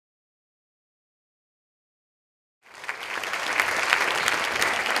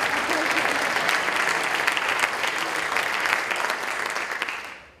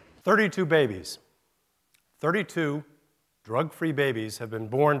32 babies, 32 drug-free babies have been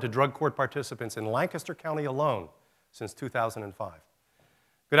born to drug court participants in Lancaster County alone since 2005.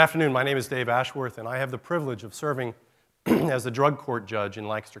 Good afternoon, my name is Dave Ashworth, and I have the privilege of serving as the drug court judge in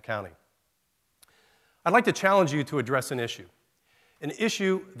Lancaster County. I'd like to challenge you to address an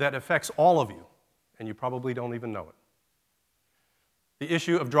issue that affects all of you, and you probably don't even know it. The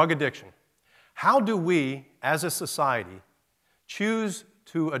issue of drug addiction. How do we, as a society, choose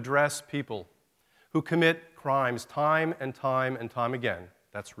to address people who commit crimes time and time and time again,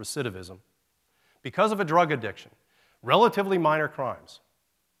 that's recidivism, because of a drug addiction, relatively minor crimes?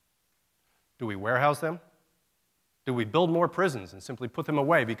 Do we warehouse them? Do we build more prisons and simply put them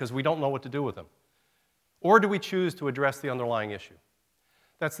away because we don't know what to do with them? Or do we choose to address the underlying issue?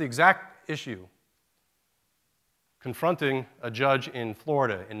 That's the exact issue confronting a judge in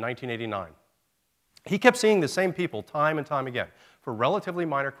Florida in 1989. He kept seeing the same people time and time again for relatively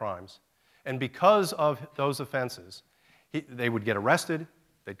minor crimes, and because of those offenses, they would get arrested,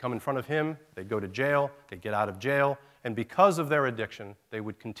 they'd come in front of him, they'd go to jail, they'd get out of jail, and because of their addiction, they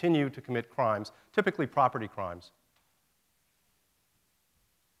would continue to commit crimes, typically property crimes,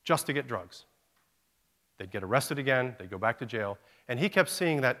 just to get drugs. They'd get arrested again, they'd go back to jail, and he kept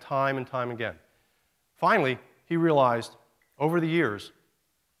seeing that time and time again. Finally, he realized, over the years,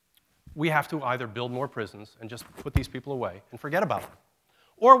 we have to either build more prisons and just put these people away and forget about them,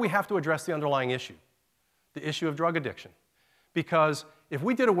 or we have to address the underlying issue, the issue of drug addiction. Because if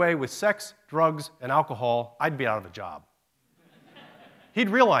we did away with sex, drugs, and alcohol, I'd be out of a job. He'd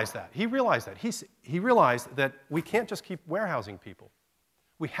realize that. He realized that. He realized that we can't just keep warehousing people.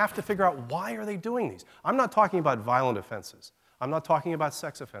 We have to figure out, why are they doing these? I'm not talking about violent offenses. I'm not talking about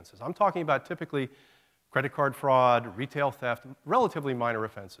sex offenses. I'm talking about typically credit card fraud, retail theft, relatively minor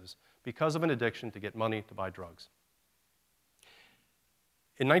offenses because of an addiction to get money to buy drugs.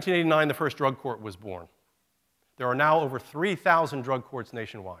 In 1989, the first drug court was born. There are now over 3,000 drug courts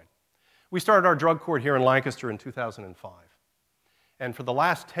nationwide. We started our drug court here in Lancaster in 2005. And for the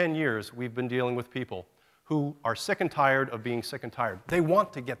last 10 years, we've been dealing with people who are sick and tired of being sick and tired. They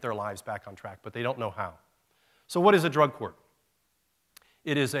want to get their lives back on track, but they don't know how. So what is a drug court?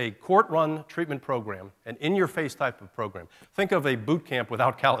 It is a court-run treatment program, an in-your-face type of program. Think of a boot camp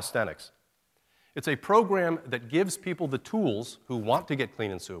without calisthenics. It's a program that gives people the tools who want to get clean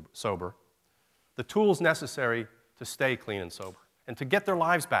and sober, the tools necessary to stay clean and sober, and to get their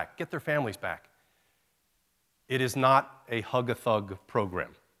lives back, get their families back. It is not a hug-a-thug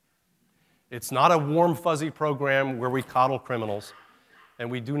program. It's not a warm, fuzzy program where we coddle criminals,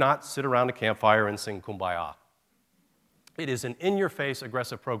 and we do not sit around a campfire and sing Kumbaya. It is an in-your-face,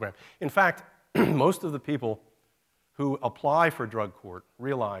 aggressive program. In fact, most of the people who apply for drug court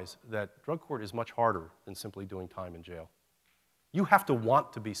realize that drug court is much harder than simply doing time in jail. You have to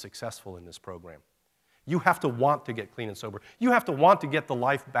want to be successful in this program. You have to want to get clean and sober. You have to want to get the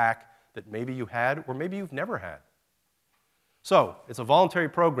life back that maybe you had or maybe you've never had. So, it's a voluntary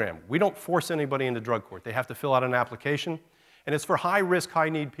program. We don't force anybody into drug court. They have to fill out an application, and it's for high-risk,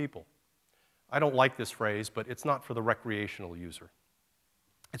 high-need people. I don't like this phrase, but it's not for the recreational user.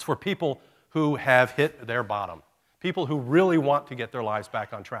 It's for people who have hit their bottom, people who really want to get their lives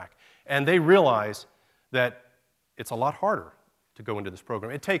back on track. And they realize that it's a lot harder to go into this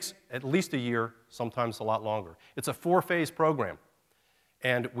program. It takes at least a year, sometimes a lot longer. It's a 4-phase program,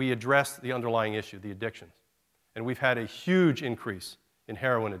 and we address the underlying issue, the addictions. And we've had a huge increase in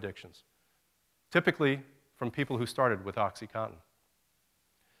heroin addictions, typically from people who started with OxyContin.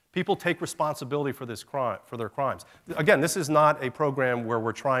 People take responsibility for their crimes. Again, this is not a program where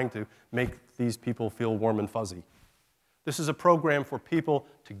we're trying to make these people feel warm and fuzzy. This is a program for people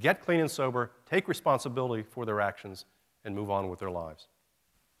to get clean and sober, take responsibility for their actions, and move on with their lives.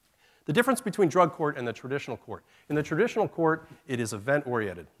 The difference between drug court and the traditional court. In the traditional court, it is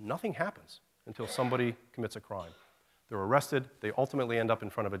event-oriented. Nothing happens until somebody commits a crime. They're arrested, they ultimately end up in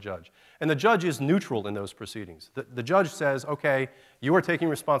front of a judge. And the judge is neutral in those proceedings. The judge says, okay, you are taking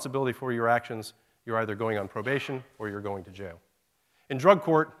responsibility for your actions, you're either going on probation or you're going to jail. In drug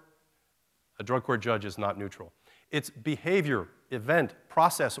court, a drug court judge is not neutral. It's behavior, event,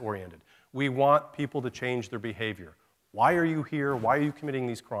 process-oriented. We want people to change their behavior. Why are you here? Why are you committing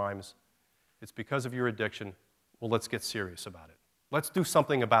these crimes? It's because of your addiction. Well, let's get serious about it. Let's do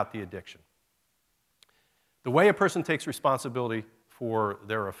something about the addiction. The way a person takes responsibility for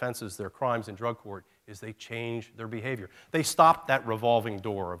their offenses, their crimes in drug court, is they change their behavior. They stop that revolving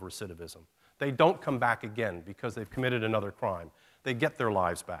door of recidivism. They don't come back again because they've committed another crime. They get their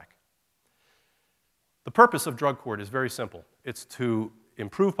lives back. The purpose of drug court is very simple. It's to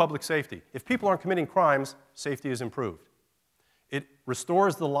improve public safety. If people aren't committing crimes, safety is improved. It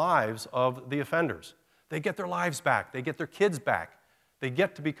restores the lives of the offenders. They get their lives back. They get their kids back. They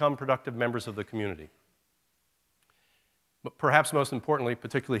get to become productive members of the community. But perhaps most importantly,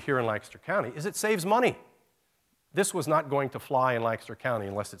 particularly here in Lancaster County, is it saves money. This was not going to fly in Lancaster County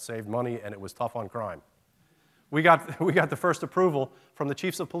unless it saved money and it was tough on crime. We got the first approval from the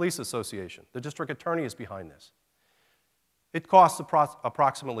Chiefs of Police Association. The district attorney is behind this. It costs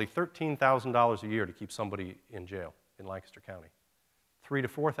approximately $13,000 a year to keep somebody in jail in Lancaster County. $3,000 to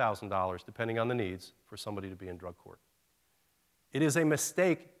 $4,000, depending on the needs, for somebody to be in drug court. It is a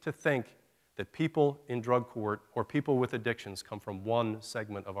mistake to think that people in drug court or people with addictions come from one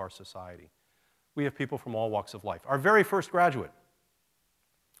segment of our society. We have people from all walks of life. Our very first graduate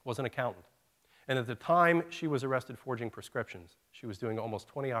was an accountant. And at the time she was arrested forging prescriptions, she was doing almost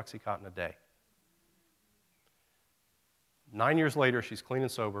 20 Oxycontin a day. 9 years later, she's clean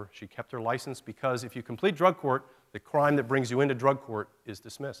and sober. She kept her license because if you complete drug court, the crime that brings you into drug court is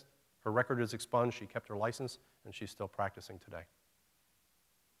dismissed. Her record is expunged, she kept her license, and she's still practicing today.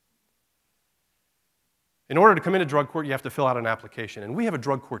 In order to come into drug court, you have to fill out an application, and we have a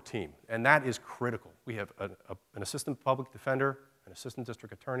drug court team, and that is critical. We have an assistant public defender, an assistant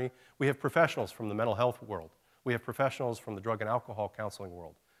district attorney. We have professionals from the mental health world. We have professionals from the drug and alcohol counseling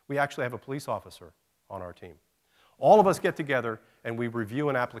world. We actually have a police officer on our team. All of us get together and we review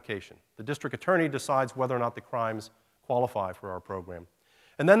an application. The district attorney decides whether or not the crimes qualify for our program.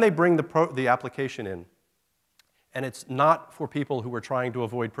 And then they bring the application in, and it's not for people who are trying to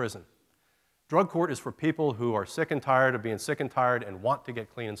avoid prison. Drug court is for people who are sick and tired of being sick and tired and want to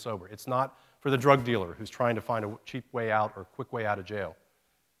get clean and sober. It's not for the drug dealer who's trying to find a cheap way out or a quick way out of jail.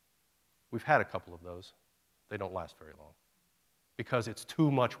 We've had a couple of those. They don't last very long because it's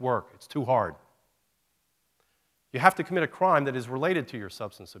too much work. It's too hard. You have to commit a crime that is related to your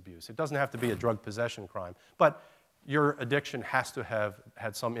substance abuse. It doesn't have to be a drug possession crime, but your addiction has to have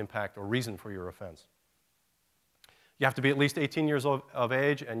had some impact or reason for your offense. You have to be at least 18 years of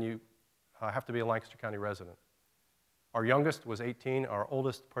age, and you have to be a Lancaster County resident. Our youngest was 18. Our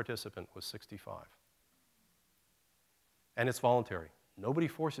oldest participant was 65. And it's voluntary. Nobody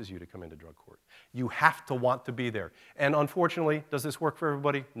forces you to come into drug court. You have to want to be there. And unfortunately, does this work for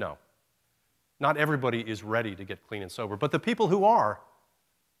everybody? No. Not everybody is ready to get clean and sober, but the people who are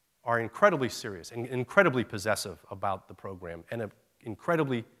incredibly serious and incredibly possessive about the program and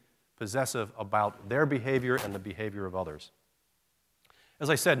incredibly possessive about their behavior and the behavior of others. As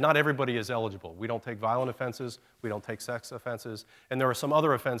I said, not everybody is eligible. We don't take violent offenses, we don't take sex offenses, and there are some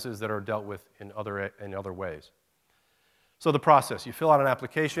other offenses that are dealt with in other ways. So the process, you fill out an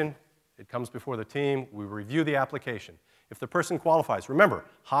application, it comes before the team, we review the application. If the person qualifies, remember,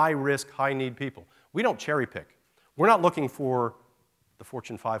 high risk, high need people. We don't cherry pick. We're not looking for the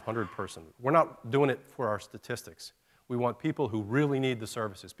Fortune 500 person. We're not doing it for our statistics. We want people who really need the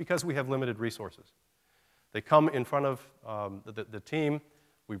services because we have limited resources. They come in front of the team,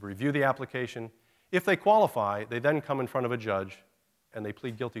 we review the application. If they qualify, they then come in front of a judge and they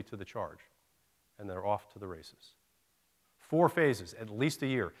plead guilty to the charge, and they're off to the races. 4 phases, at least a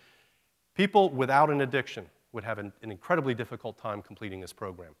year. People without an addiction would have an incredibly difficult time completing this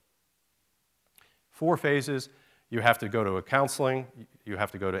program. 4 phases. You have to go to a counseling, you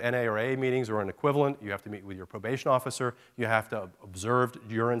have to go to NA or AA meetings or an equivalent, you have to meet with your probation officer, you have to observe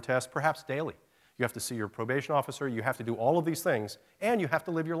urine tests, perhaps daily. You have to see your probation officer, you have to do all of these things, and you have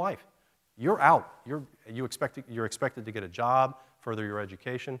to live your life. You're out. You're expected to get a job, further your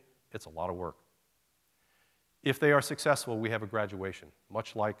education. It's a lot of work. If they are successful, we have a graduation,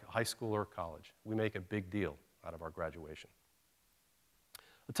 much like high school or college. We make a big deal out of our graduation.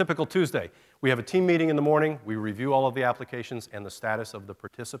 A typical Tuesday, we have a team meeting in the morning. We review all of the applications and the status of the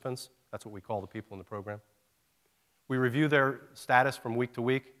participants. That's what we call the people in the program. We review their status from week to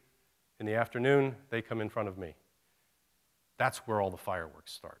week. In the afternoon, they come in front of me. That's where all the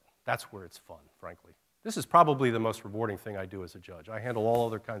fireworks start. That's where it's fun, frankly. This is probably the most rewarding thing I do as a judge. I handle all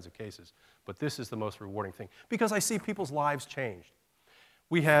other kinds of cases, but this is the most rewarding thing because I see people's lives changed.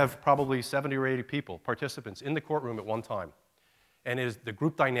 We have probably 70 or 80 people, participants, in the courtroom at one time, and the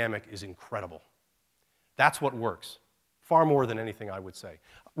group dynamic is incredible. That's what works, far more than anything I would say.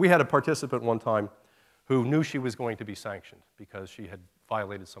 We had a participant one time who knew she was going to be sanctioned because she had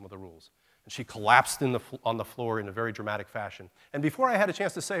violated some of the rules. And she collapsed on the floor in a very dramatic fashion. And before I had a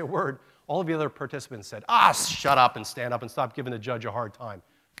chance to say a word, all of the other participants said, shut up and stand up and stop giving the judge a hard time.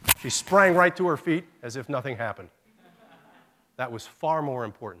 She sprang right to her feet as if nothing happened. That was far more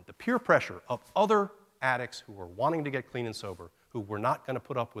important. The peer pressure of other addicts who were wanting to get clean and sober, who were not going to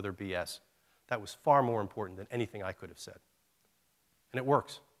put up with her BS, that was far more important than anything I could have said. And it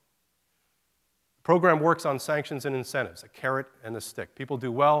works. The program works on sanctions and incentives, a carrot and a stick. People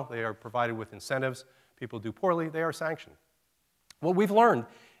do well, they are provided with incentives. People do poorly, they are sanctioned. What we've learned,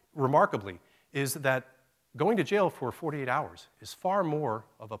 remarkably, is that going to jail for 48 hours is far more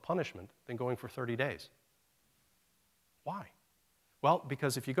of a punishment than going for 30 days. Why? Well,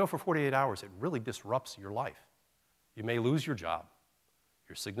 because if you go for 48 hours, it really disrupts your life. You may lose your job.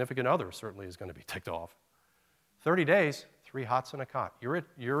 Your significant other certainly is going to be ticked off. 30 days, 3 hots and a cot.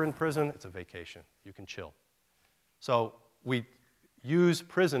 You're in prison, it's a vacation. You can chill. So we use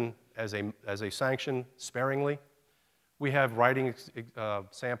prison as a sanction sparingly. We have writing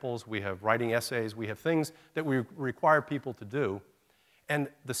samples, we have writing essays, we have things that we require people to do. And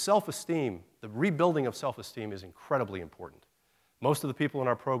the self-esteem, the rebuilding of self-esteem is incredibly important. Most of the people in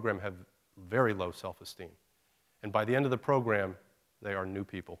our program have very low self-esteem. And by the end of the program, they are new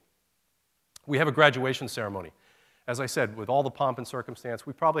people. We have a graduation ceremony. As I said, with all the pomp and circumstance,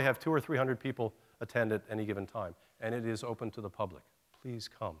 we probably have 200 or 300 people attend at any given time. And it is open to the public. Please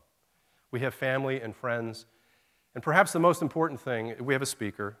come. We have family and friends. And perhaps the most important thing, we have a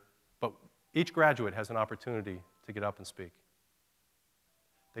speaker, but each graduate has an opportunity to get up and speak.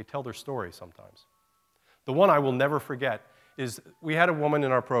 They tell their story sometimes. The one I will never forget is we had a woman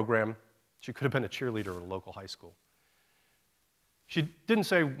in our program. She could have been a cheerleader at a local high school. She didn't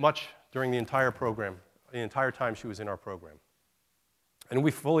say much during the entire program, the entire time she was in our program. And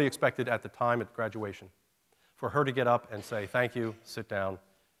we fully expected at the time at graduation for her to get up and say, thank you, sit down,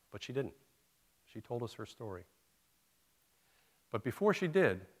 but she didn't. She told us her story. But before she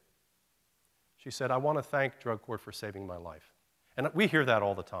did, she said, I want to thank drug court for saving my life. And we hear that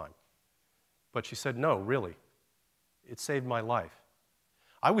all the time. But she said, no, really, it saved my life.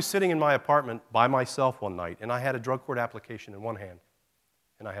 I was sitting in my apartment by myself one night, and I had a drug court application in one hand,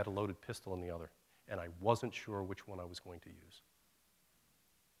 and I had a loaded pistol in the other, and I wasn't sure which one I was going to use.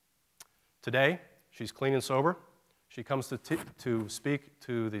 Today, she's clean and sober. She comes to speak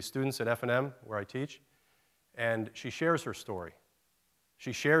to the students at F&M, where I teach, and she shares her story.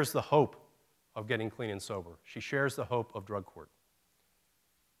 She shares the hope of getting clean and sober. She shares the hope of drug court.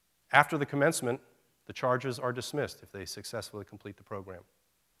 After the commencement, the charges are dismissed if they successfully complete the program.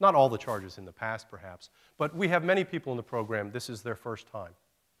 Not all the charges in the past, perhaps, but we have many people in the program, this is their first time.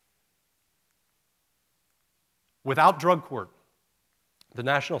 Without drug court, the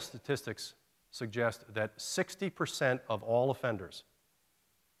national statistics suggest that 60% of all offenders,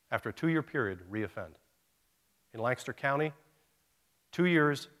 after a 2-year period, reoffend. In Lancaster County, 2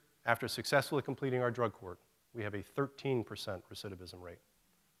 years after successfully completing our drug court, we have a 13% recidivism rate.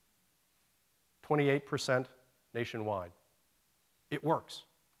 28% nationwide. It works.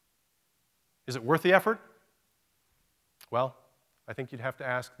 Is it worth the effort? Well, I think you'd have to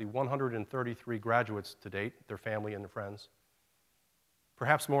ask the 133 graduates to date, their family and their friends.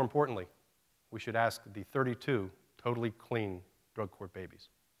 Perhaps more importantly, we should ask the 32 totally clean drug court babies.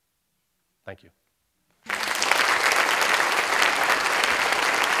 Thank you.